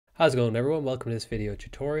How's it going, everyone? Welcome to this video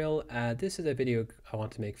tutorial. This is a video I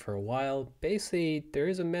want to make for a while. Basically, there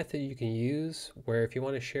is a method you can use where if you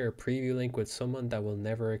want to share a preview link with someone that will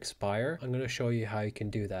never expire, I'm going to show you how you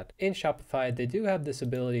can do that. In Shopify, they do have this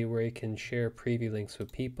ability where you can share preview links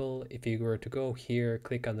with people. If you were to go here,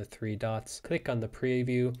 click on the three dots, click on the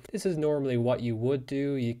preview. This is normally what you would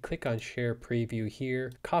do. You click on share preview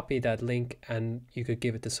here, copy that link, and you could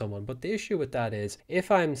give it to someone. But the issue with that is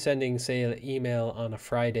if I'm sending, say, an email on a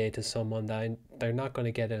Friday to someone that they're not going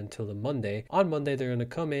to get it until the Monday. On Monday, they're going to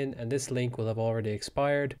come in and this link will have already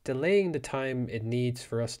expired, delaying the time it needs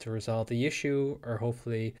for us to resolve the issue or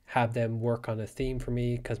hopefully have them work on a theme for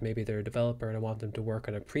me because maybe they're a developer and I want them to work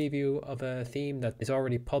on a preview of a theme that is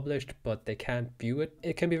already published, but they can't view it.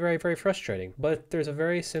 It can be very, very frustrating, but there's a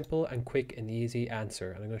very simple and quick and easy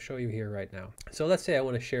answer. And I'm going to show you here right now. So let's say I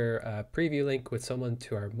want to share a preview link with someone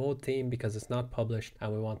to our mode theme because it's not published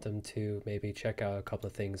and we want them to maybe check out a couple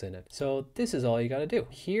of things in it. So this is all you got to do.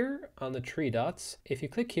 Here on the three dots, if you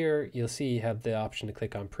click here, you'll see you have the option to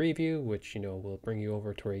click on preview, which will bring you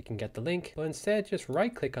over to where you can get the link. But instead, just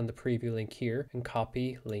right click on the preview link here and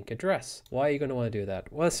copy link address. Why are you going to want to do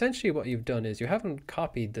that? Well, essentially what you've done is you haven't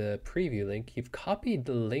copied the preview link, you've copied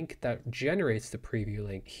the link that generates the preview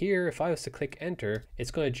link. Here, if I was to click enter,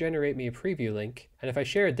 it's going to generate me a preview link. And if I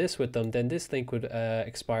shared this with them, then this link would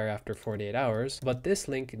expire after 48 hours, but this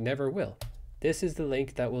link never will. This is the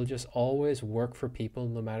link that will just always work for people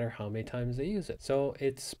no matter how many times they use it. So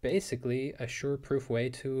it's basically a sure-proof way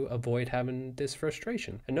to avoid having this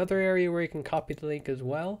frustration. Another area where you can copy the link as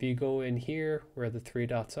well, if you go in here where the three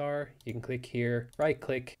dots are, you can click here,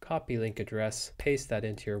 right-click, copy link address, paste that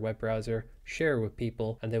into your web browser, share with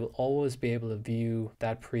people, and they will always be able to view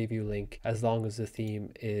that preview link as long as the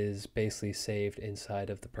theme is basically saved inside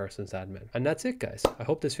of the person's admin. And that's it, guys. I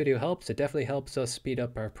hope this video helps. It definitely helps us speed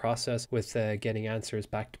up our process with getting answers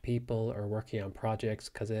back to people or working on projects,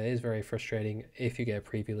 because it is very frustrating if you get a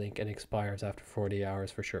preview link and expires after 40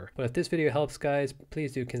 hours for sure. But if this video helps, guys,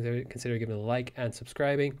 please do consider giving it a like and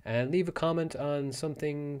subscribing, and leave a comment on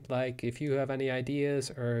something like if you have any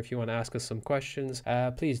ideas or if you want to ask us some questions,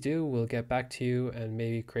 please do. We'll get back to you and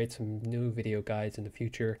maybe create some new video guides in the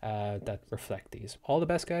future that reflect these. All the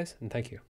best, guys, and thank you.